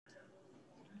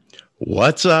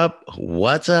What's up?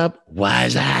 What's up?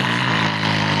 What's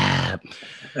up?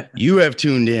 You have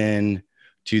tuned in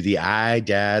to the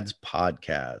iDads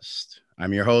podcast.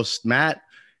 I'm your host, Matt,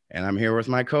 and I'm here with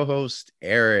my co host,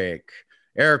 Eric.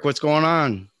 Eric, what's going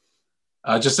on?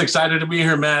 Just excited to be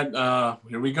here, Matt.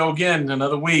 Here we go again,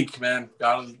 another week, man.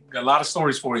 Got a lot of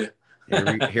stories for you.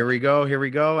 Here we go. Here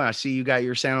we go. I see you got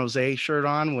your San Jose shirt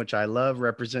on, which I love,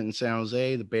 representing San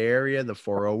Jose, the Bay Area, the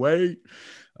 408.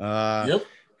 Yep.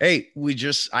 Hey,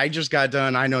 I just got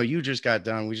done. I know you just got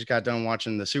done. We just got done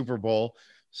watching the Super Bowl.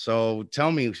 So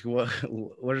tell me,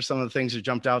 what are some of the things that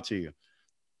jumped out to you?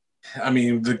 I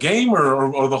mean, the game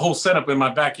or the whole setup in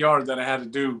my backyard that I had to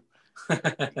do.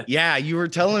 Yeah, you were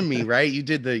telling me, right? You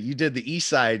did the East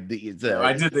Side, I East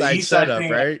did the Side east side setup,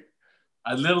 thing. right?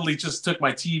 I literally just took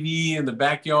my TV in the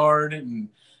backyard and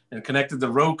connected the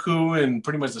Roku and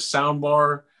pretty much the sound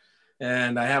bar.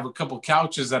 And I have a couple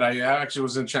couches that I actually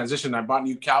was in transition. I bought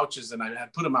new couches and I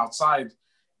had put them outside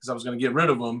because I was going to get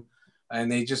rid of them.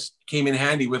 And they just came in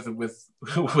handy with with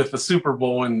the Super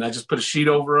Bowl. And I just put a sheet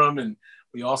over them and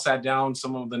we all sat down.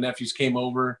 Some of the nephews came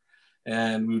over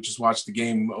and we just watched the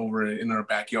game over in our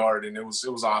backyard. And it was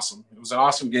awesome. It was an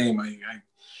awesome game. I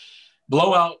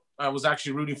blowout. I was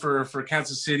actually rooting for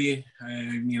Kansas City.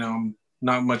 I'm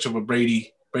not much of a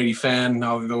Brady fan,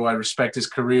 although I respect his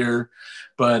career.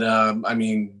 But I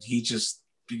mean, he just,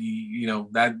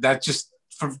 that just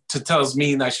tells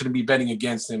me I shouldn't be betting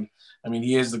against him. I mean,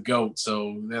 he is the GOAT,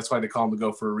 so that's why they call him the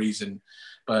GOAT for a reason.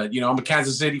 But, I'm a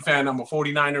Kansas City fan. I'm a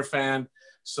 49er fan.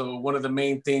 So one of the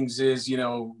main things is,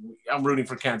 I'm rooting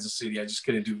for Kansas City. I just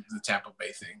couldn't do the Tampa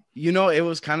Bay thing. It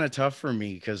was kind of tough for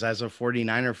me because as a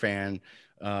 49er fan,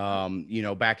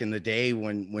 back in the day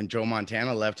when Joe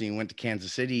Montana left and he went to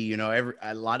Kansas City,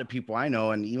 a lot of people I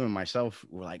know and even myself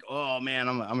were like, oh man,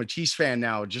 I'm a Chiefs fan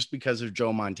now just because of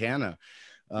Joe Montana.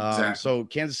 Exactly. So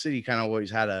Kansas City kind of always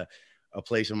had a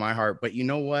place in my heart. But you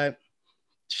know what?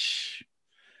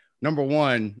 Number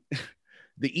one,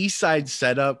 the East Side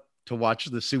setup to watch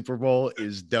the Super Bowl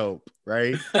is dope,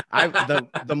 right?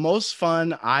 The most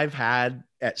fun I've had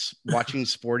at watching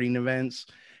sporting events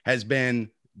has been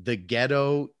the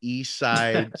ghetto East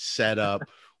Side setup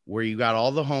where you got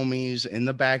all the homies in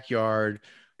the backyard.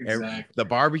 Exactly. The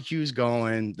barbecue's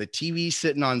going, the TV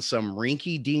sitting on some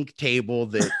rinky dink table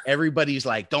that everybody's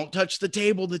like, don't touch the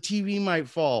table, the TV might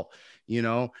fall,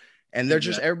 and they're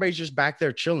just, everybody's just back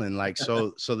there chilling. Like,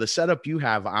 so the setup you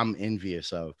have, I'm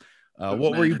envious of.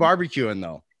 What were you barbecuing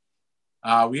though?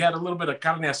 We had a little bit of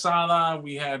carne asada.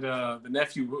 We had the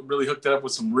nephew really hooked it up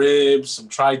with some ribs, some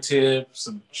tri-tip,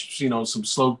 some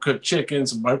slow cooked chicken,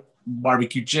 some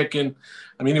barbecue chicken.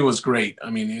 I mean, it was great.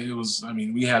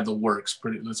 We had the works.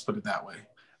 Let's put it that way.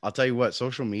 I'll tell you what,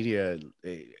 social media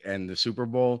and the Super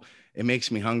Bowl, it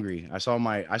makes me hungry. I saw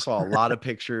a lot of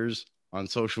pictures on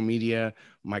social media.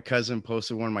 My cousin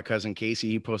posted one. My cousin Casey,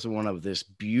 he posted one of this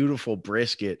beautiful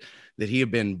brisket that he had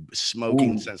been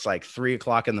smoking since like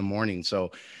 3:00 in the morning.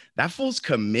 So that fool's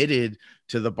committed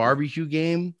to the barbecue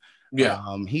game. Yeah.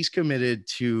 He's committed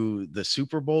to the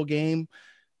Super Bowl game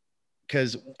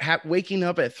because waking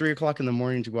up at 3:00 in the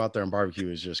morning to go out there and barbecue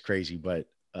is just crazy. But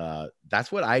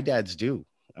that's what iDads do.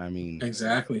 I mean,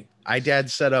 exactly. iDads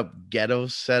set up ghetto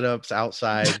setups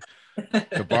outside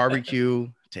to barbecue,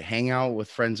 to hang out with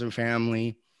friends and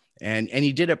family, and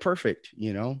he did it perfect,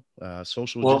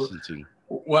 social distancing.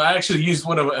 Well, I actually used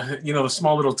one of the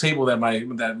small little table that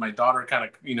my daughter kind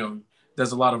of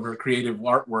does a lot of her creative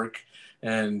artwork,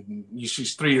 and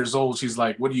she's 3 years old. She's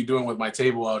like, "What are you doing with my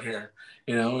table out here?"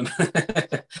 And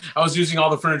I was using all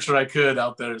the furniture I could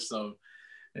out there, so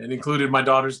it included my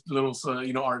daughter's little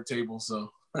art table.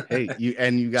 So hey, you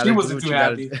got to do what you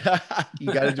got to.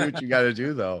 You got to do what you got to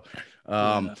do, though.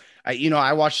 Yeah.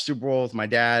 I watched Super Bowl with my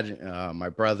dad, my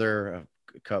brother,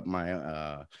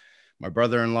 my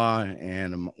brother-in-law,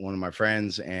 and one of my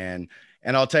friends, and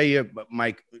I'll tell you,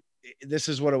 Mike, this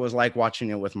is what it was like watching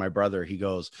it with my brother. He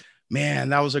goes, "Man,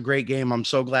 that was a great game. I'm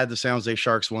so glad the San Jose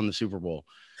Sharks won the Super Bowl."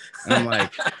 And I'm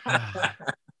like,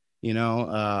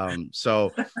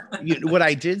 so what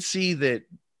I did see that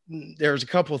there's a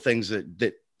couple of things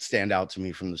that stand out to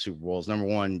me from the Super Bowls. Number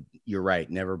one, you're right.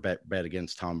 Never bet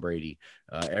against Tom Brady.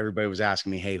 Everybody was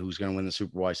asking me, hey, who's going to win the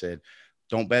Super Bowl? I said,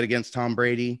 don't bet against Tom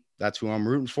Brady. That's who I'm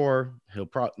rooting for.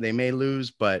 They may lose,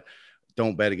 but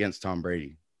don't bet against Tom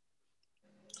Brady.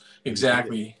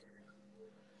 Exactly.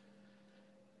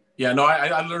 Yeah, no,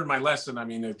 I learned my lesson. I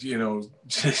mean,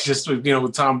 just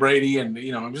with Tom Brady, and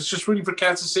I'm just rooting for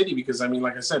Kansas City because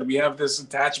like I said, we have this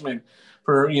attachment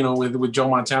for with Joe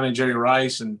Montana and Jerry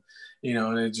Rice, and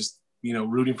and it just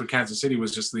rooting for Kansas City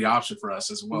was just the option for us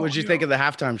as well. What did you think of the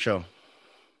halftime show?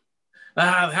 The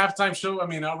halftime show. I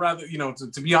mean, I'd rather,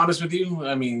 to be honest with you,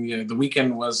 I mean, yeah, the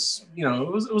weekend was,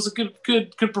 it was a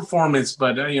good performance,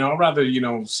 but I'd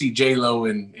rather, see J Lo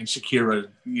and Shakira,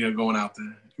 going out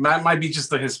there. Might be just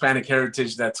the Hispanic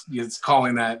heritage that's it's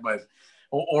calling that, but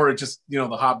or just the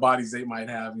hot bodies they might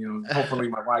have. Hopefully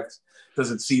my wife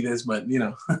doesn't see this, but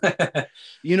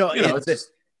it's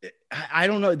just. I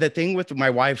don't know. The thing with my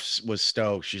wife was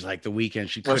stoked. She's like, the weekend,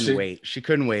 she couldn't wait. She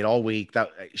couldn't wait all week. That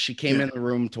she came in the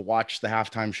room to watch the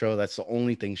halftime show. That's the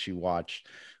only thing she watched.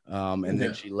 And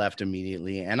then she left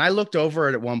immediately. And I looked over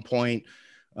it at one point,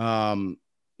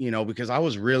 because I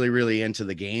was really, really into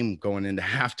the game going into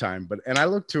halftime. And I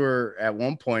looked to her at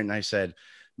one point and I said,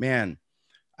 man,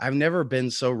 I've never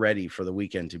been so ready for the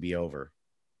weekend to be over.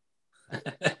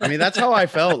 I mean, that's how I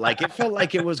felt. Like, it felt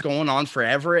like it was going on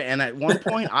forever. And at one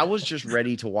point I was just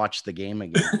ready to watch the game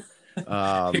again.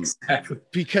 Exactly.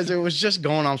 Because it was just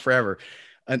going on forever.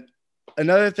 And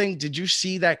another thing, did you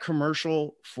see that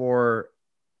commercial for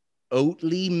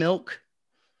Oatly milk?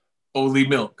 Oatly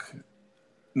milk.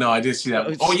 No, I didn't see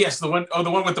that. Oh yes, the one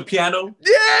with the piano.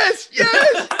 Yes,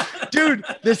 dude.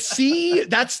 That's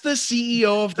the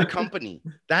CEO of the company.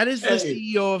 That is the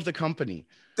CEO of the company.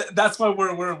 That's why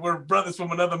we're brothers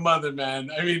from another mother,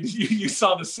 man. I mean, you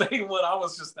saw the same one. I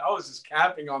was just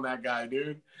capping on that guy,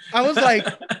 dude. I was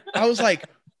like,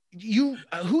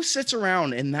 who sits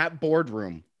around in that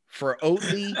boardroom for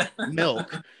Oatly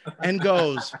milk and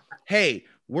goes, hey,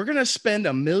 we're gonna spend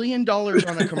 $1 million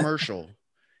on a commercial,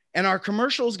 and our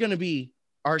commercial is gonna be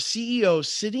our CEO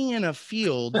sitting in a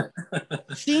field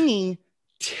singing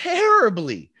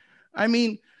terribly. I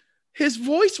mean, his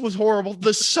voice was horrible.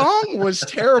 The song was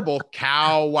terrible.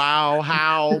 Cow, wow,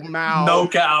 how, mow. No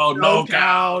cow, no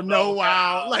cow, no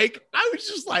wow. Like, I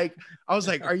was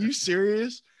like, are you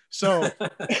serious? So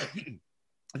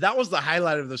that was the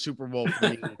highlight of the Super Bowl for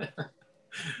me.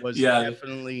 Was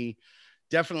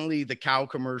definitely the cow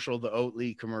commercial, the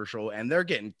Oatly commercial, and they're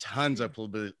getting tons of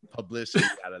publicity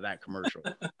out of that commercial.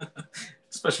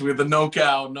 Especially with the no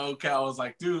cow. I was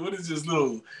like, dude, what is this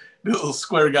little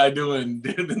square guy doing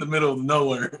in the middle of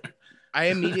nowhere? I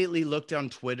immediately looked on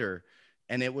Twitter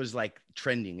and it was like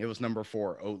trending. It was number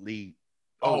 4, Oatly.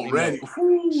 Already.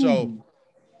 So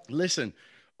listen,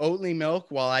 Oatly milk,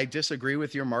 while I disagree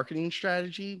with your marketing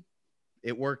strategy,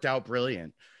 it worked out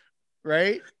brilliant,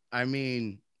 right? I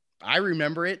mean, I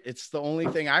remember it. It's the only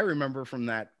thing I remember from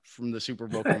the Super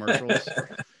Bowl commercials.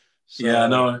 So, yeah,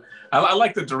 no, I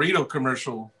like the Dorito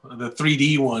commercial, the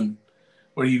 3D one,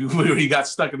 where he got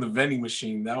stuck in the vending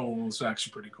machine. That one was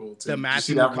actually pretty cool too. The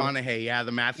Matthew McConaughey,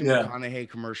 the Matthew McConaughey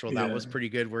commercial, that was pretty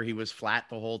good, where he was flat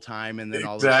the whole time, and then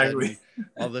all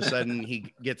of a sudden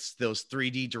he gets those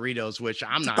 3D Doritos, which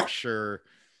I'm not sure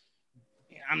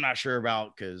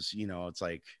about, because it's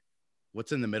like,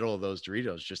 what's in the middle of those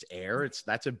Doritos? Just air?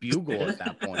 That's a bugle at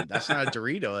that point. That's not a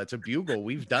Dorito. That's a bugle.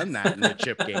 We've done that in the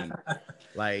chip game.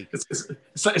 Like,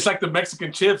 it's like the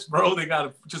Mexican chips, bro. They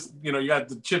got just, you got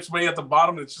the chips way at the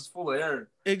bottom. And it's just full of air.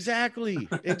 Exactly.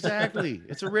 It's a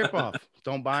ripoff.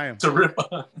 Don't buy them. It's a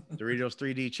ripoff. Doritos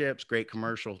 3D chips, great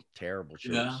commercial. Terrible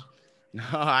chips. Yeah. No,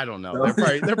 I don't know.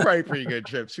 They're probably pretty good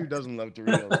chips. Who doesn't love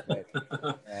Doritos?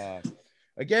 But,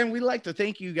 again, we'd like to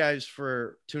thank you guys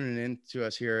for tuning in to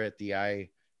us here at the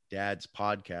iDads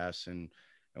podcast. And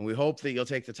we hope that you'll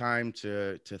take the time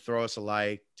to throw us a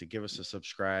like, to give us a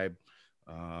subscribe.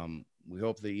 We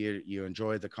hope that you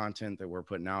enjoy the content that we're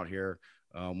putting out here.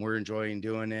 We're enjoying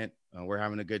doing it. We're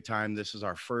having a good time. This is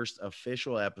our first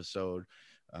official episode.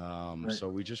 Right. So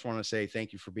we just want to say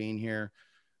thank you for being here.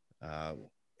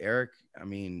 Eric, I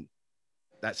mean,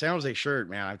 that San Jose shirt,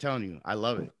 man, I'm telling you, I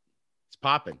love it. It's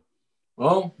popping.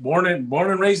 Well, born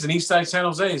and raised in Eastside San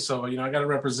Jose, so I got to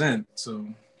represent. So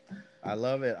I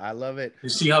love it. You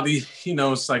see how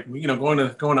it's like, going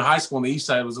to high school on the East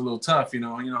Side was a little tough. You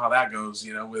know how that goes.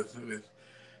 With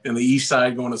in the East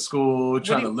Side, going to school,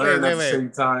 trying to learn at the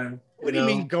same time. What do you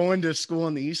mean going to school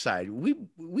on the East Side? We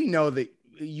know that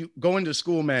you going to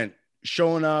school meant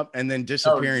showing up and then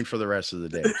disappearing for the rest of the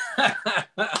day.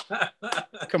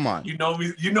 Come on. You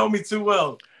know me too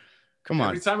well. Come on.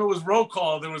 Every time it was roll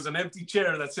call, there was an empty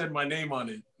chair that said my name on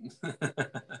it.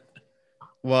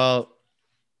 Well,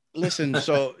 listen,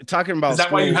 so talking about Is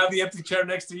that why you have the empty chair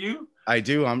next to you? I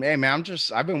do. I've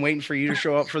been waiting for you to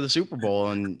show up for the Super Bowl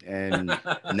and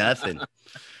nothing.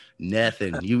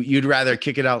 You'd rather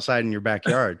kick it outside in your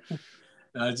backyard.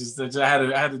 I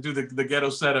had to do the ghetto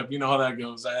setup. You know how that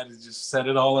goes. I had to just set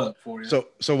it all up for you.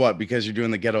 So what? Because you're doing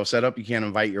the ghetto setup, you can't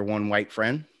invite your one white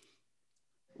friend?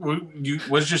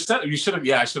 Was your set? You should have.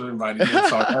 Yeah, I should have invited you. I'm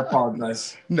sorry. I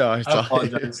apologize. No, it's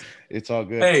all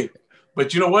good. Hey,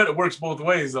 but you know what? It works both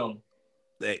ways, though.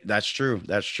 That's true.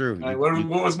 That's true. All right,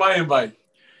 what was my invite?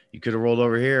 You could have rolled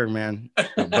over here, man.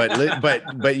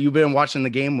 But you've been watching the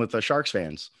game with the Sharks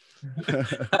fans.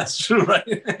 That's true,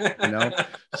 right?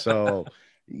 So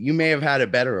you may have had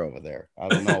it better over there. I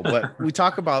don't know. But we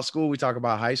talk about school, we talk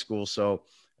about high school. So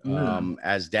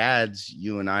as dads,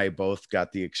 you and I both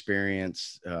got the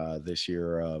experience this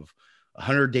year of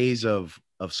 100 days of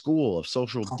school, of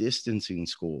social distancing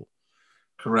school.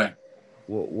 Correct.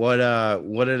 What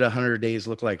did 100 days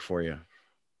look like for you?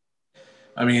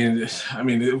 I mean,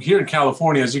 here in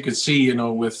California, as you can see,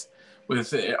 with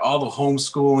all the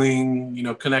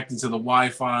homeschooling, connecting to the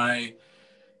Wi-Fi,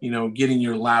 getting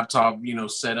your laptop,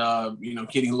 set up,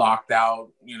 getting locked out,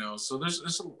 so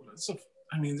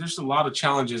there's a lot of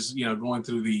challenges, going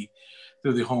through the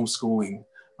homeschooling.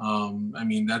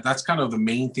 That's kind of the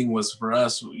main thing was for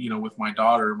us, with my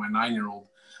daughter, my 9-year-old,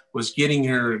 was getting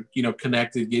her,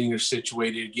 connected, getting her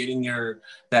situated, getting her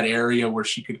that area where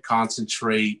she could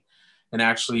concentrate and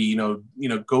actually,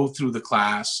 go through the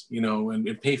class,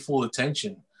 and pay full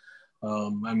attention. A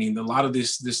lot of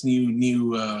this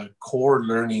new core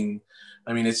learning,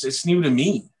 it's new to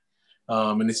me,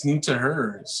 and it's new to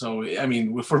her. So,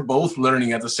 if we're both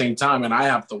learning at the same time and I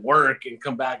have to work and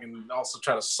come back and also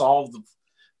try to solve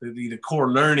the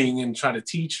core learning and try to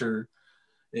teach her,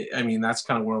 that's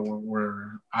kind of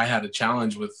where I had a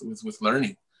challenge with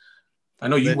learning. I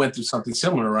know you went through something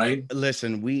similar, right?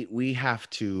 Listen, we have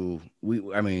to, we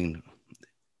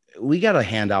got to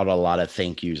hand out a lot of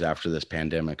thank yous after this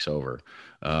pandemic's over.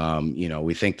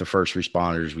 We thank the first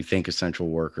responders, we thank essential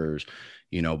workers,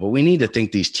 but we need to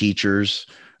thank these teachers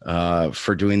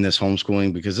for doing this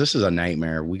homeschooling, because this is a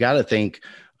nightmare. We got to thank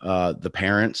the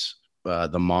parents,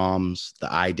 the moms, the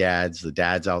iDads, the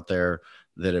dads out there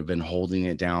that have been holding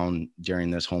it down during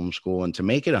this homeschool. And to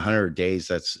make it 100 days,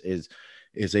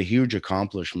 is a huge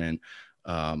accomplishment.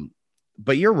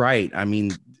 But you're right.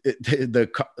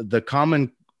 The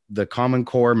common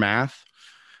core math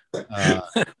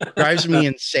drives me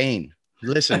insane.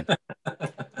 Listen,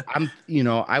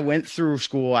 I went through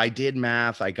school, I did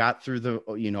math, I got through the,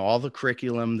 all the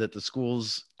curriculum that the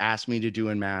schools asked me to do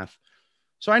in math.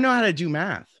 So I know how to do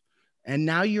math. And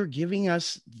now you're giving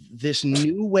us this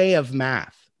new way of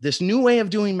math, this new way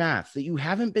of doing math that you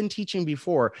haven't been teaching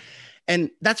before. And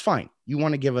that's fine. You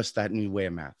want to give us that new way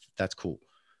of math. That's cool.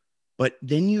 But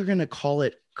then you're going to call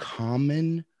it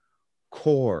Common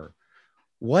Core.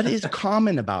 What is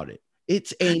common about it?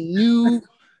 It's a new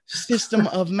system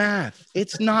of math.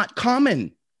 It's not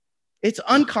common. It's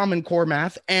uncommon core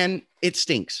math, and it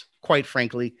stinks. Quite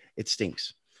frankly, it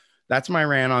stinks. That's my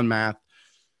rant on math.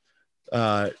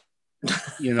 I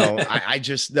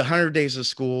just, the 100 days of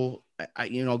school,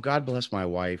 God bless my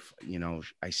wife.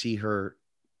 I see her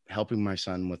helping my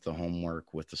son with the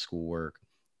homework, with the schoolwork.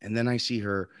 And then I see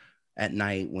her at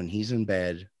night when he's in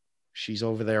bed, she's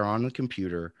over there on the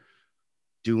computer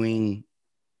doing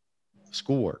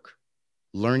schoolwork,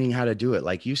 learning how to do it.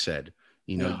 Like you said,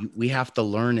 we have to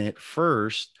learn it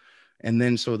first, and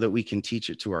then so that we can teach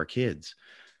it to our kids.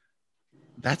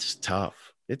 That's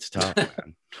tough. It's tough,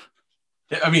 man.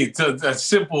 A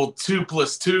simple 2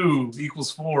 + 2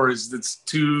 = 4 it's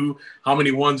 2. How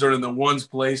many ones are in the ones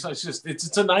place?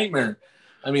 It's a nightmare.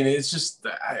 It's just,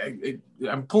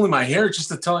 I'm pulling my hair just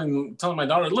to telling my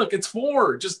daughter, look, it's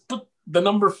 4. Just put the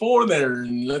number 4 there,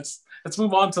 and let's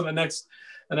move on to the next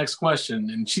question.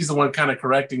 And she's the one kind of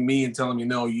correcting me and telling me,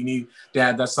 no,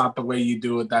 Dad, that's not the way you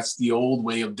do it. That's the old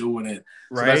way of doing it.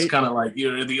 Right. So that's kind of like,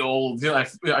 you're the old. I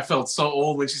felt so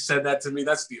old when she said that to me.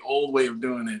 That's the old way of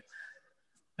doing it.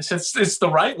 I said, it's the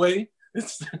right way.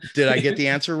 Did I get the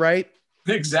answer right?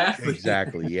 Exactly.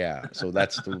 Yeah. So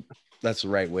that's the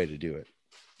right way to do it.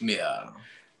 Yeah.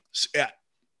 So, yeah.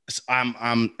 I'm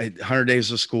 100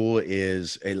 days of school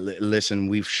is listen,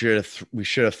 we should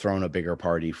have thrown a bigger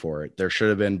party for it. There should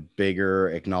have been bigger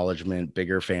acknowledgement,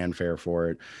 bigger fanfare for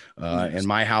it. In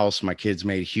my house, my kids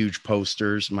made huge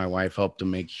posters. My wife helped to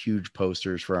make huge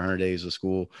posters for 100 days of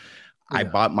school. Yeah. I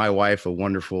bought my wife a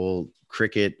wonderful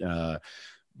Cricut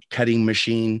cutting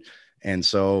machine. And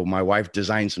so my wife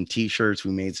designed some t-shirts.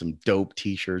 We made some dope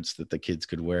t-shirts that the kids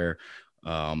could wear.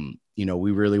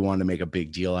 We really wanted to make a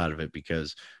big deal out of it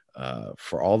because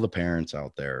for all the parents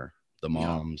out there, the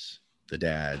moms, the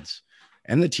dads,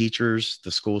 and the teachers,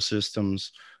 the school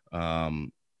systems,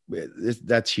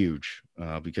 that's huge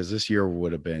because this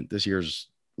year's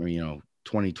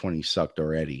 2020 sucked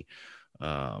already.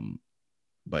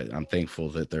 But I'm thankful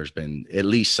that there's been at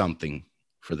least something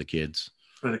for the kids.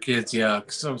 For the kids, yeah.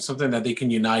 So something that they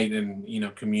can unite and,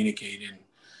 communicate. And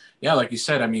yeah, like you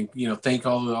said, thank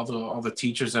all the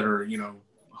teachers that are,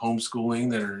 homeschooling,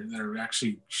 that are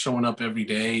actually showing up every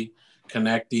day,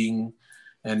 connecting,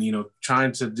 and,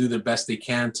 trying to do the best they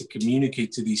can to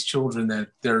communicate to these children that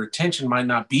their attention might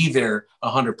not be there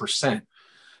 100%.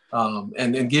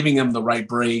 And giving them the right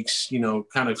breaks,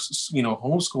 kind of,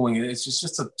 homeschooling, it's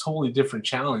just a totally different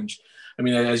challenge. I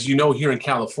mean, as you know, here in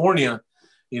California,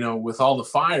 with all the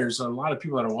fires, a lot of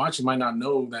people that are watching might not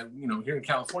know that, here in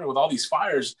California with all these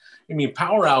fires, I mean,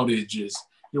 power outages,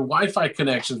 your Wi-Fi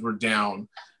connections were down.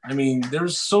 I mean,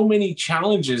 there's so many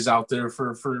challenges out there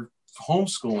for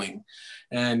homeschooling.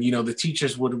 And, the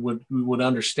teachers would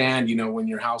understand, when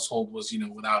your household was,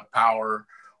 without power,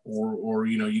 or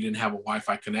you didn't have a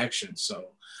Wi-Fi connection. So,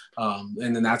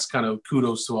 and then that's kind of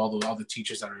kudos to all the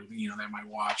teachers that are, that might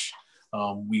watch.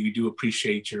 We do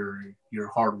appreciate your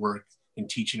hard work in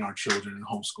teaching our children and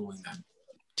homeschooling them.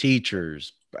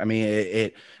 Teachers, I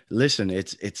mean, listen,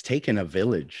 it's taken a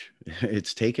village.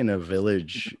 It's taken a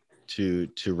village to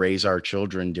raise our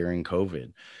children during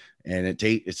COVID, and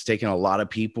it's taken a lot of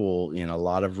people, a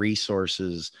lot of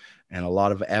resources and a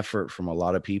lot of effort from a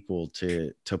lot of people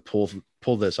to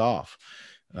pull this off.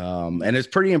 And it's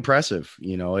pretty impressive,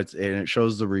 and it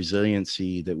shows the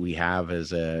resiliency that we have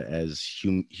as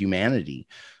humanity,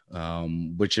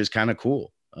 which is kind of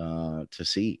cool to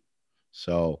see.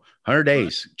 So 100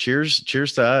 days, cheers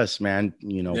to us, man.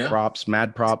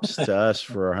 Mad props to us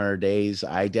for 100 days.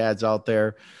 iDads out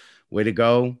there, way to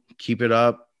go. Keep it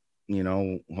up.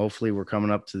 Hopefully we're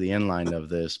coming up to the end line of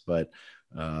this, but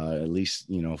at least,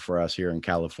 for us here in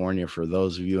California, for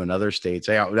those of you in other states,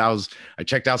 I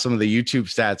checked out some of the YouTube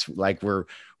stats, like we're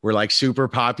like super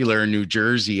popular in New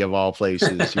Jersey of all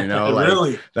places, like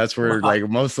Really? That's where like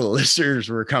most of the listeners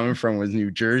were coming from, was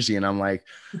New Jersey. And I'm like,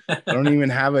 I don't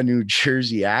even have a New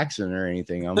Jersey accent or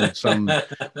anything. I'm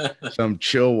some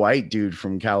chill white dude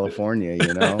from California,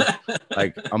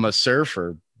 like I'm a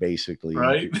surfer basically.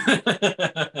 Right.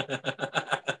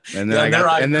 And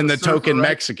then then the token surfer, right?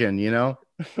 Mexican,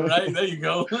 Right. There you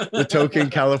go. The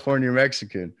token California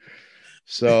Mexican.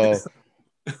 So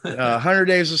 100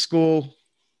 days of school.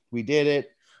 We did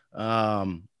it. I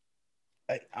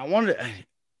wanted,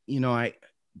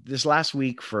 this last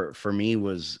week for me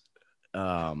was,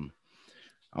 I'm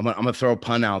gonna throw a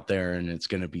pun out there, and it's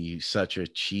gonna be such a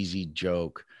cheesy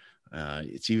joke.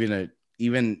 It's even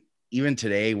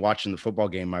today, watching the football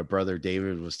game, my brother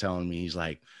David was telling me, he's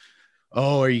like,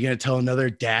 "Oh, are you gonna tell another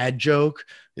dad joke?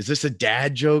 Is this a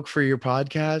dad joke for your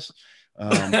podcast?"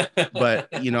 But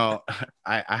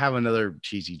I have another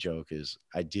cheesy joke. Is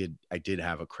I did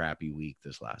have a crappy week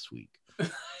this last week.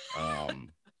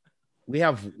 We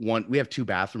have two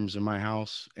bathrooms in my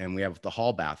house, and we have the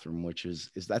hall bathroom, which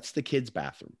is that's the kids'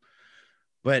 bathroom.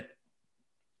 But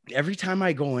every time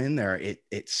I go in there,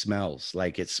 it smells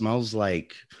like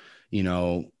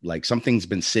like something's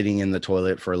been sitting in the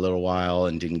toilet for a little while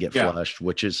and didn't get flushed,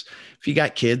 which is, if you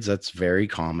got kids, that's very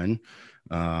common.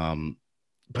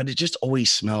 But it just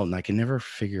always smelled, and I can never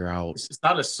figure out. It's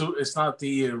not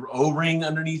the O-ring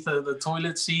underneath the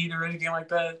toilet seat or anything like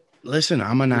that. Listen,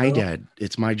 I'm an iDad.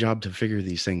 It's my job to figure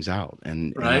these things out.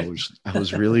 And, right? I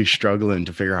was really struggling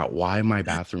to figure out why my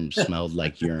bathroom smelled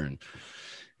like urine.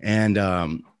 And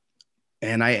I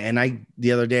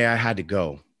the other day I had to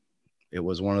go. It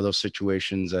was one of those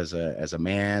situations as a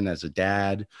man, as a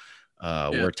dad,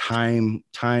 where time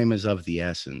is of the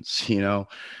essence,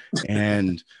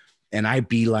 and I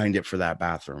beelined it for that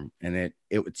bathroom, and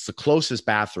it's the closest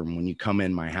bathroom when you come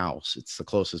in my house. It's the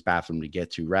closest bathroom to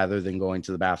get to, rather than going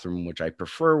to the bathroom, which I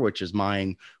prefer, which is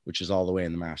mine, which is all the way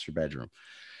in the master bedroom.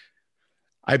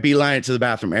 I beeline it to the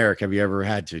bathroom. Eric, have you ever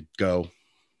had to go?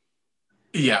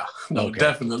 Yeah, no, okay.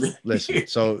 Definitely. Listen,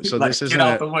 so this isn't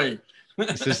out the way.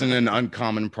 This isn't an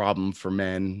uncommon problem for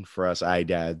men, for us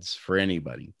iDads, for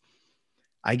anybody.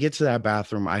 I get to that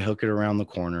bathroom, I hook it around the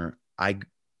corner, I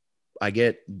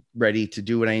get ready to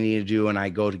do what I need to do, and I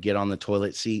go to get on the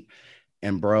toilet seat,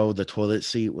 and bro, the toilet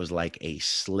seat was like a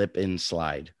slip and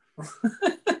slide.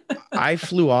 I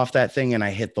flew off that thing and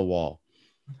I hit the wall.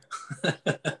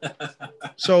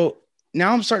 So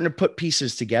now I'm starting to put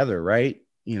pieces together, right?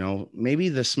 Maybe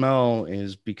the smell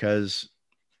is because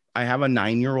I have a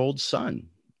 9-year-old son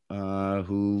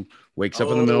who wakes up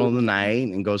in the middle of the night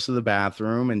and goes to the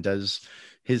bathroom and does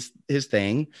his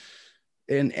thing.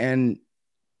 And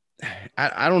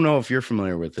I don't know if you're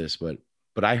familiar with this, but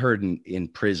I heard in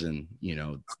prison,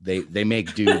 they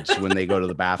make dudes when they go to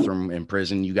the bathroom in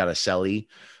prison, you got a cellie.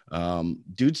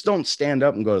 Dudes don't stand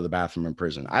up and go to the bathroom in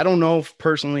prison. I don't know if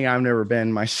personally, I've never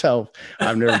been myself.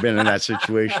 I've never been in that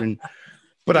situation.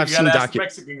 But I've seen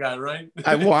Mexican guy, right?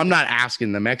 I'm not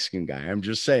asking the Mexican guy. I'm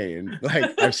just saying,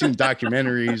 like, I've seen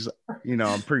documentaries.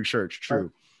 I'm pretty sure it's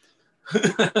true.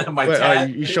 My Wait, are tat.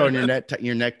 you showing your neck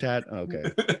tat?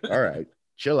 Okay. All right.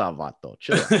 Chill out, vato.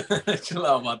 Chill out. Chill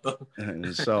out, vato. And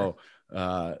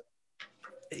uh,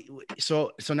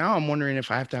 so now I'm wondering if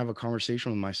I have to have a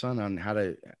conversation with my son on how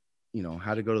to,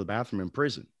 how to go to the bathroom in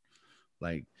prison.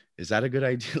 Like, is that a good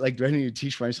idea? Like, do I need to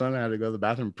teach my son how to go to the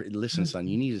bathroom? Listen, son,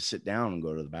 you need to sit down and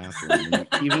go to the bathroom,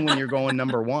 even when you're going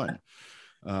number one.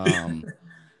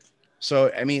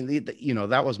 So, I mean,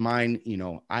 that was mine.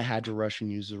 I had to rush and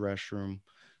use the restroom.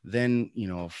 Then,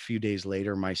 a few days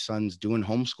later, my son's doing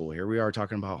homeschool. Here we are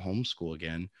talking about homeschool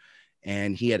again.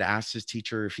 And he had asked his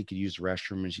teacher if he could use the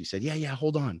restroom. And she said, yeah,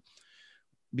 hold on.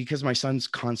 Because my son's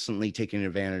constantly taking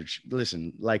advantage.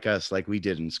 Listen, like us, like we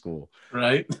did in school.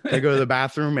 Right. They go to the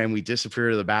bathroom and we disappear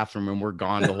to the bathroom and we're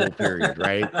gone the whole period,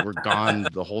 right? We're gone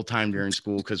the whole time during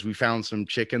school because we found some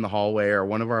chick in the hallway or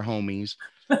one of our homies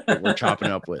that we're chopping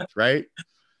up with, right?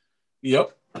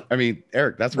 Yep. I mean,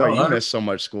 Eric, that's why you missed so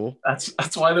much school.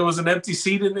 That's why there was an empty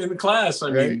seat in the class.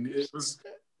 I mean, it was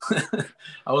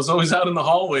I was always out in the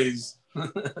hallways.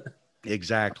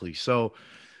 Exactly. So,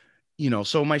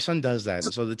 so my son does that.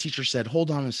 And so the teacher said,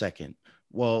 hold on a second.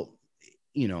 Well,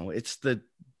 it's the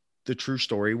true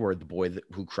story where the boy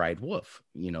who cried wolf,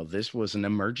 this was an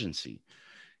emergency.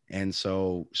 And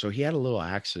so he had a little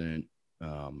accident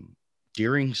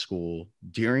during school,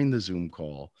 during the Zoom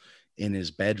call in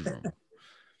his bedroom.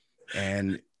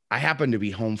 And I happened to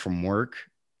be home from work,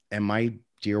 and my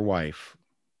dear wife,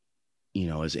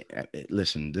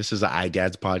 listen, this is an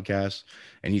iDads podcast,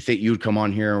 and you think you'd come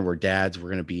on here and we're dads, we're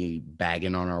going to be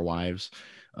bagging on our wives.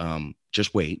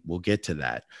 Just wait, we'll get to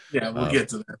that. Yeah, we'll get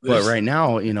to that. But right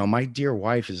now, my dear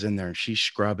wife is in there and she's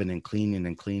scrubbing and cleaning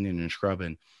and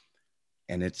scrubbing.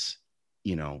 And it's,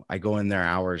 I go in there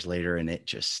hours later and it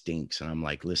just stinks. And I'm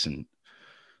like, listen,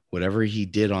 whatever he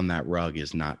did on that rug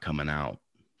is not coming out.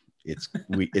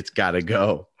 It's got to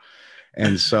go.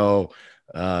 And so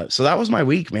that was my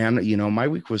week, man. My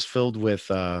week was filled with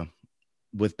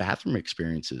bathroom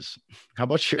experiences. How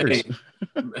about yours?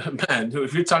 Hey, man,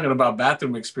 if you're talking about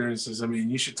bathroom experiences, I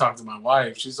mean, you should talk to my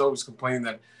wife. She's always complaining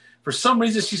that for some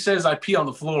reason she says I pee on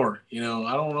the floor. I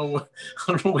don't know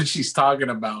what she's talking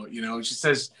about. She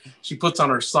says she puts on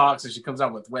her socks and she comes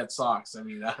out with wet socks. I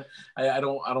mean, I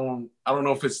don't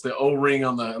know if it's the O-ring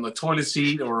on the toilet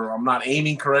seat or I'm not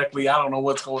aiming correctly. I don't know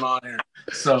what's going on here.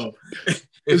 So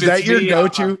is that your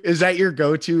go-to? Is that your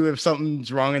go-to if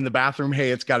something's wrong in the bathroom? Hey,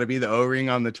 it's got to be the O-ring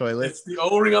on the toilet. It's the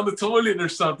O-ring on the toilet or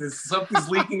something. Something's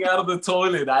leaking out of the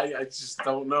toilet. I just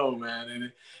don't know,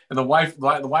 man. And the wife,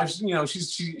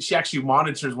 she actually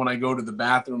monitors when I go to the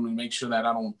bathroom and make sure that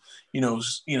I don't,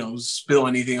 spill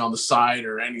anything on the side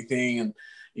or anything. And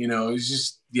it's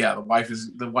just, yeah, the wife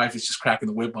is just cracking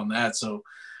the whip on that. So,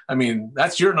 I mean,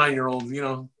 that's your 9-year-old,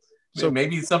 So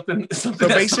maybe something. So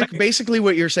basically,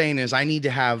 what you're saying is I need to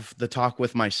have the talk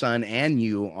with my son and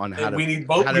you on how to. We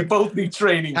both need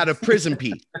training. How to prison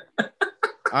pee.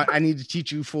 I need to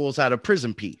teach you fools how to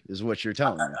prison pee. Is what you're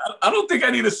telling me. I don't think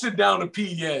I need to sit down and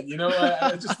pee yet. It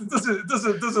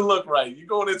doesn't look right. You're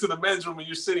going into the men's room and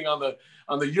you're sitting on the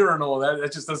urinal.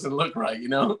 That just doesn't look right.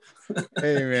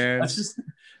 Hey man,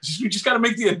 you just got to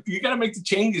make the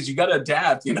changes. You got to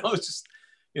adapt. It's just.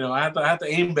 I have to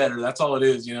aim better. That's all it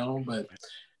is, but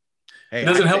hey, it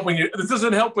doesn't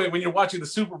help when you're watching the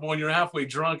Super Bowl and you're halfway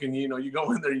drunk and, you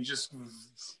go in there, and you just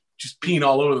peeing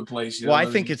all over the place. Well, I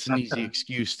think it's an easy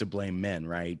excuse to blame men,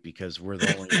 right? Because we're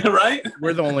the only right.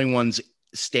 We're the only ones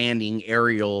standing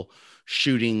aerial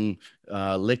shooting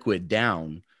liquid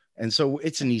down. And so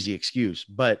it's an easy excuse,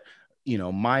 but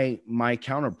my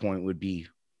counterpoint would be,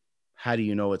 how do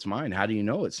you know it's mine? How do you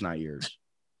know it's not yours?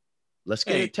 Let's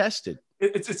get it tested.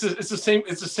 It's the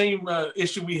same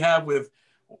issue we have with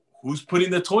who's putting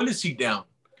the toilet seat down.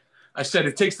 I said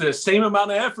it takes the same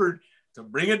amount of effort to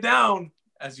bring it down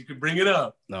as you can bring it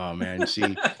up. Oh man,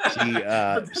 see,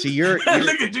 you're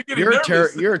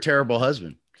a terrible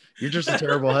husband. You're just a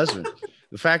terrible husband.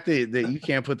 The fact that you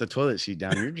can't put the toilet seat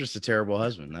down, you're just a terrible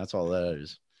husband. That's all that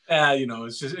is. Yeah,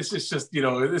 it's just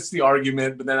it's the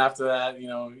argument, but then after that,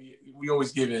 we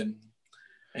always give in.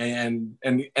 And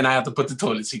I have to put the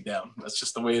toilet seat down. That's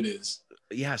just the way it is.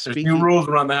 Yeah, there's new rules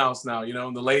around the house now.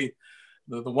 And the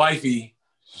wifey,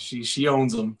 she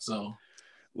owns them. So,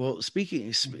 well, speaking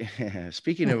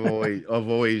of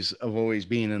always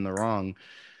being in the wrong,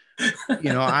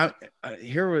 I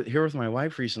here with my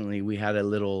wife recently, we had a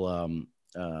little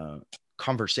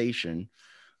conversation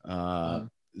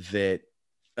that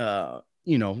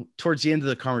towards the end of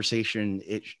the conversation,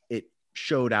 it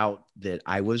showed out that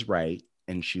I was right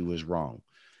and she was wrong.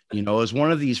 You know, it was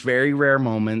one of these very rare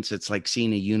moments. It's like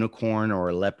seeing a unicorn or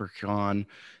a leprechaun.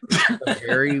 It's a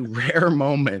very rare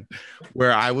moment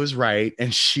where I was right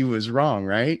and she was wrong,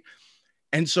 right?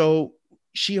 And so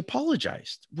she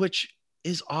apologized, which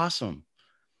is awesome.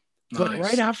 But right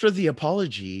Nice. after the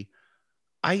apology,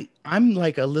 I'm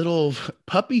like a little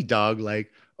puppy dog,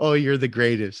 like, oh, you're the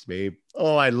greatest, babe.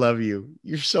 Oh, I love you.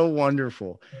 You're so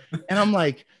wonderful. And I'm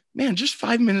like, man, just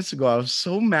 5 minutes ago, I was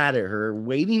so mad at her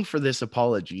waiting for this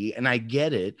apology, and I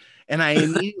get it. And I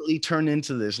immediately turn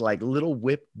into this like little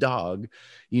whipped dog,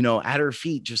 you know, at her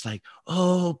feet, just like,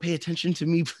 oh, pay attention to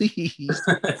me, please.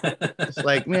 It's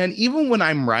like, man, even when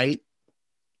I'm right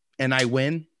and I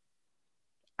win,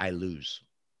 I lose.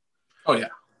 Oh yeah.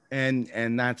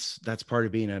 And that's part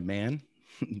of being a man.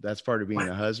 That's part of being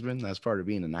a husband. That's part of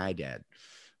being an iDad.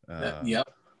 Yep.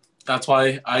 That's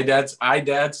why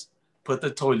iDads put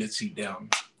the toilet seat down.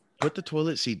 Put the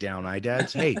toilet seat down,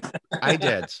 iDads. Hey,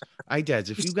 iDads,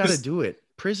 if you got to do it,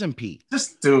 prison pee.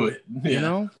 Just do it. You Yeah.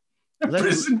 know,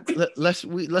 Prison pee.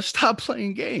 let's stop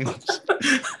playing games.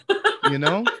 You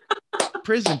know,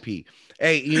 prison pee.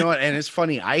 Hey, you know what? And it's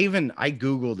funny. I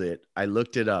Googled it. I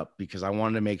looked it up because I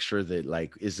wanted to make sure that,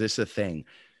 like, is this a thing?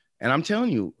 And I'm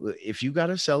telling you, if you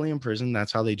got a cellie in prison,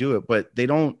 that's how they do it. But they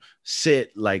don't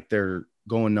sit like they're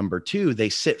going number two. They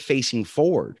sit facing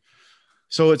forward.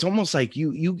 So it's almost like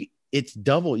it's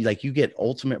double. Like, you get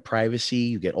ultimate privacy,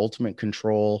 you get ultimate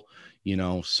control. You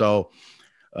know. So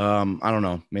I don't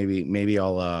know. Maybe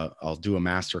I'll do a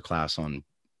master class on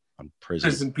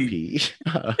prison pee. pee.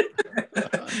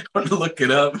 I'm gonna look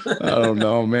it up. I don't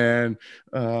know, man.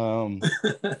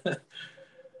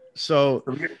 So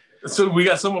we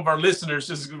got some of our listeners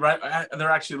just right. They're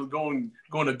actually going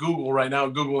to Google right now,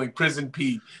 googling prison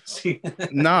pee.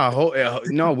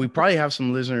 No, we probably have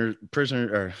some listeners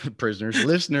that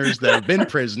have been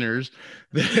prisoners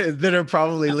that are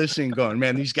probably listening, going,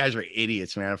 man, these guys are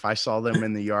idiots, man. If I saw them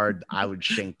in the yard, I would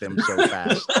shank them so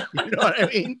fast. You know what I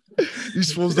mean?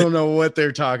 These fools don't know what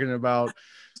they're talking about.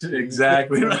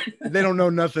 Exactly right. They don't know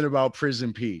nothing about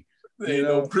prison pee. They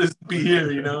know prison pee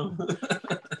here, you know.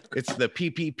 It's the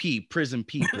PPP, prison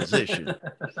pee position.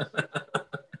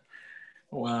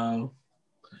 Wow.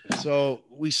 So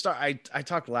I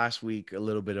talked last week a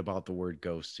little bit about the word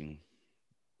ghosting,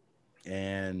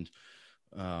 and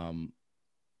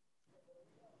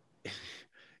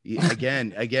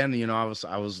again, you know,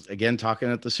 I was again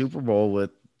talking at the Super Bowl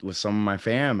with some of my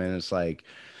fam, and it's like,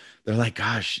 they're like,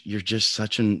 gosh, you're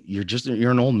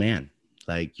an old man.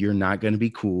 Like, you're not going to be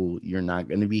cool. You're not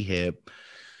going to be hip.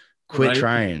 Quit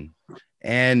trying.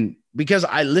 And because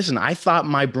I thought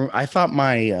my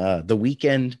the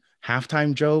weekend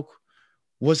halftime joke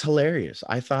was hilarious.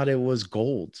 I thought it was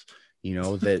gold, you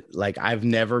know, that like, I've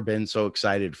never been so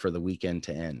excited for the weekend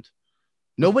to end.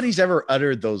 Nobody's ever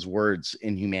uttered those words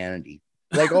in humanity.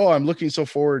 Like, oh, I'm looking so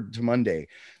forward to Monday.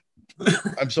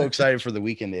 I'm so excited for the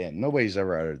weekend to end. Nobody's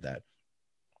ever uttered that.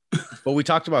 But we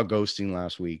talked about ghosting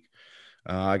last week.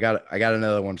 I got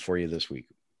another one for you this week.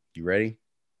 You ready?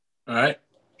 All right.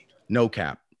 No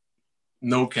cap.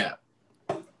 No cap.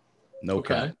 No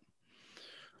okay.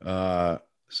 Cap. I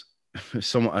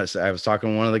was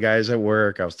talking to one of the guys at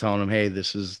work. I was telling him, hey,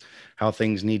 this is how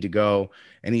things need to go.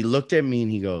 And he looked at me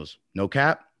and he goes, no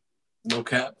cap. No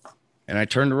cap. And I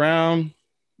turned around.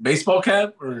 Baseball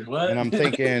cap or what? And I'm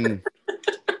thinking,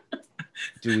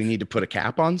 do we need to put a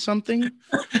cap on something?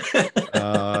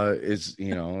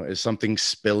 Is something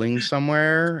spilling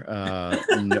somewhere?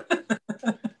 No.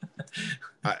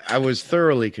 I was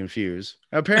thoroughly confused.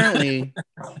 Apparently,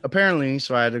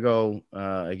 so I had to go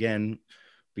again,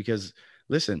 because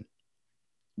listen,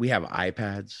 we have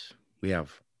iPads, we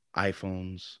have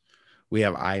iPhones, we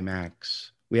have iMacs,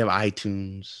 we have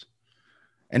iTunes,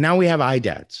 and now we have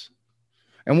iDads.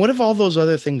 And what have all those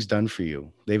other things done for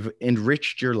you? They've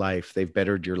enriched your life. They've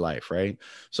bettered your life, right?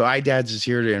 So iDads is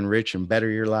here to enrich and better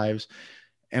your lives.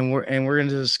 And we're going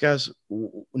to discuss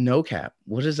no cap.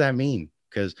 What does that mean?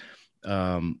 Because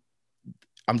I'm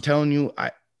telling you,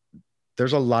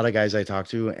 there's a lot of guys I talk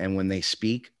to, and when they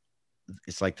speak,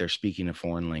 it's like they're speaking a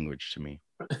foreign language to me.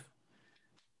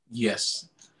 Yes.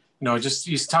 No,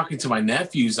 just talking to my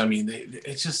nephews. I mean,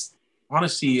 it's just,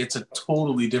 honestly, it's a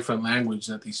totally different language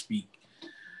that they speak.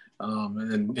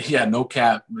 And yeah, no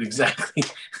cap. Exactly.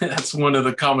 That's one of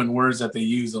the common words that they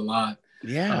use a lot.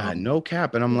 Yeah, no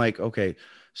cap. And I'm like, okay.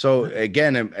 So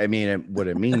again, I mean, what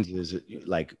it means is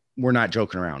like, we're not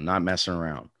joking around, not messing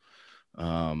around.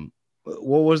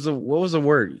 What was the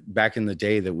word back in the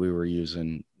day that we were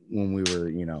using when we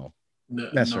were,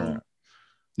 messing around?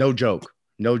 No joke.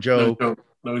 No joke.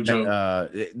 No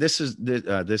joke. This is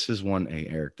one. Hey,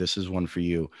 Eric, this is one for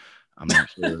you.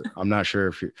 I'm not sure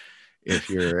if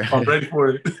you're I'm ready for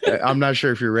it. I'm not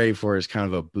sure if you're ready for it. It's kind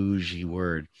of a bougie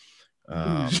word.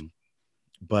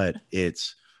 But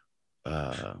it's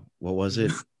what was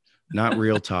it? Not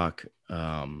real talk.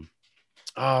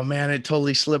 Oh man, it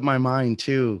totally slipped my mind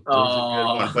too. It was a good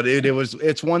one, but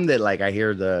it's one that like I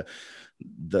hear the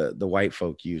white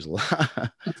folk use a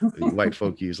lot. The white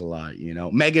folk use a lot, you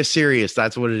know. Mega serious,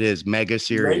 that's what it is. Mega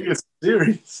serious. Mega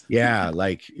serious. Yeah,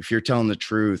 like if you're telling the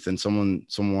truth and someone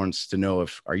wants to know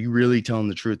if are you really telling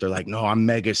the truth, they're like, no, I'm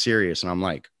mega serious. And I'm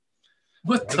like,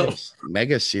 what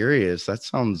mega serious? That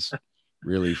sounds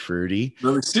really fruity.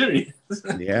 Really serious.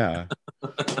 Yeah.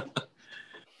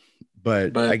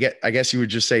 But I guess you would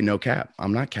just say no cap.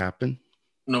 I'm not capping.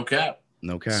 No cap.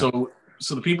 No cap.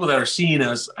 So the people that are seeing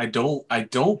us, I don't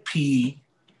pee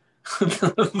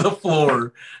the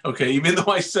floor. Okay, even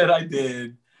though I said I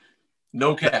did.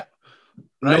 No cap.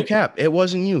 Right? No cap. It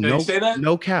wasn't you. Did you say that?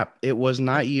 No cap. It was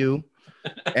not you.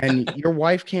 And your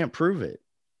wife can't prove it.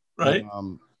 Right.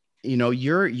 You know,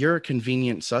 you're a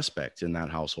convenient suspect in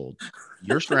that household.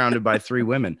 You're surrounded by 3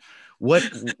 women. What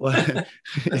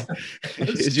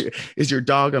is your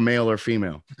dog a male or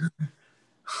female?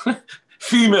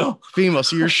 Female.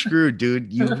 So you're screwed,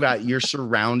 dude. You're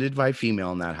surrounded by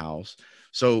female in that house.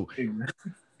 So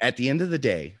at the end of the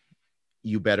day,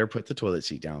 you better put the toilet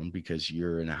seat down because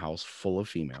you're in a house full of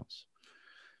females.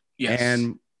 Yes.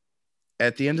 And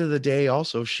at the end of the day,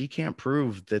 also, she can't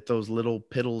prove that those little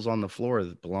piddles on the floor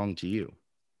that belong to you.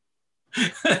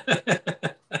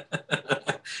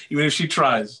 Even if she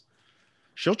tries.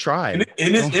 She'll try.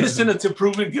 Innocent until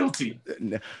proven guilty.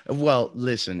 Well,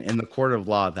 listen, in the court of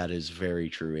law, that is very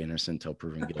true. Innocent until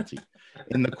proven guilty.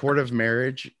 In the court of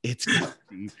marriage, it's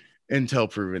guilty until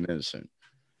proven innocent.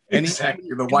 Exactly.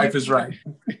 The wife is right.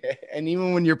 And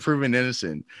even when you're proven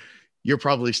innocent, you're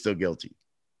probably still guilty.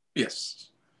 Yes.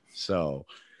 So,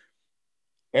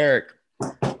 Eric,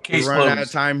 we're running out of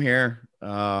time here.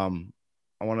 I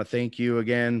want to thank you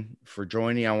again for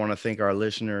joining. I want to thank our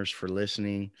listeners for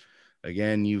listening.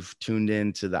 Again, you've tuned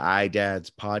in to the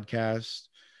iDads podcast.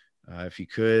 If you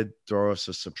could, throw us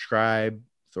a subscribe,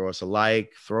 throw us a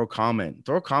like, throw a comment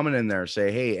in there.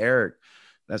 Say, hey, Eric,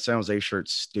 that sounds A-shirt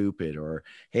stupid. Or,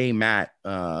 hey, Matt,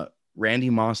 Randy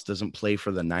Moss doesn't play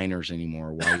for the Niners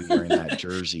anymore. Why are you wearing that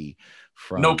jersey?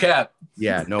 No cap.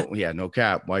 No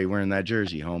cap. Why are you wearing that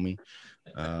jersey, homie?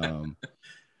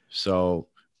 So,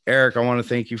 Eric, I want to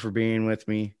thank you for being with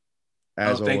me.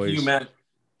 As always. Thank you, Matt.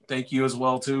 Thank you as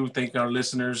well, too. Thank our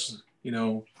listeners. You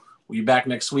know, we'll be back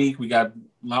next week. We got a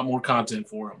lot more content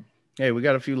for them. Hey, we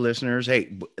got a few listeners.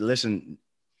 Hey, listen,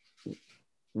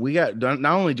 we got, not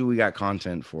only do we got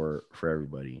content for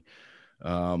everybody,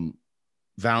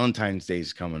 Valentine's Day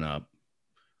is coming up.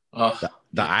 The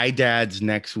iDads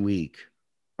next week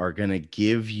are going to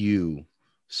give you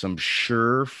some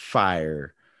surefire,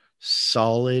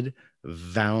 solid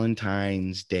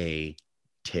Valentine's Day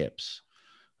tips.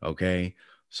 Okay.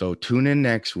 So tune in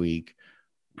next week.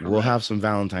 We'll have some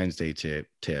Valentine's Day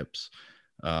tips.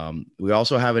 We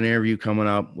also have an interview coming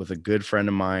up with a good friend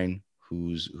of mine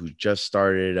who's just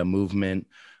started a movement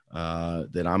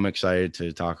that I'm excited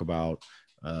to talk about.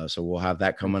 So we'll have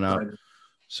that coming up.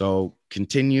 So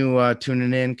continue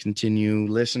tuning in, continue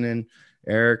listening.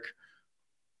 Eric,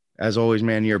 as always,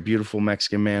 man, you're a beautiful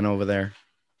Mexican man over there,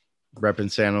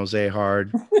 repping San Jose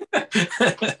hard.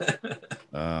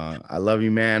 I love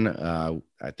you, man.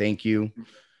 I thank you.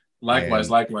 Likewise,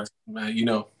 you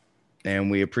know.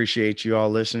 And we appreciate you all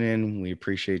listening. We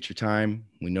appreciate your time.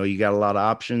 We know you got a lot of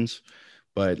options,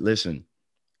 but listen,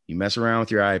 you mess around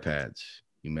with your iPads,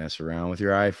 you mess around with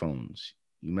your iPhones,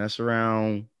 you mess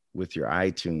around with your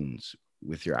iTunes,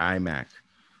 with your iMac.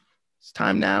 It's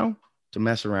time now to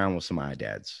mess around with some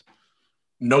iDads.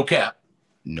 No cap.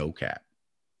 No cap.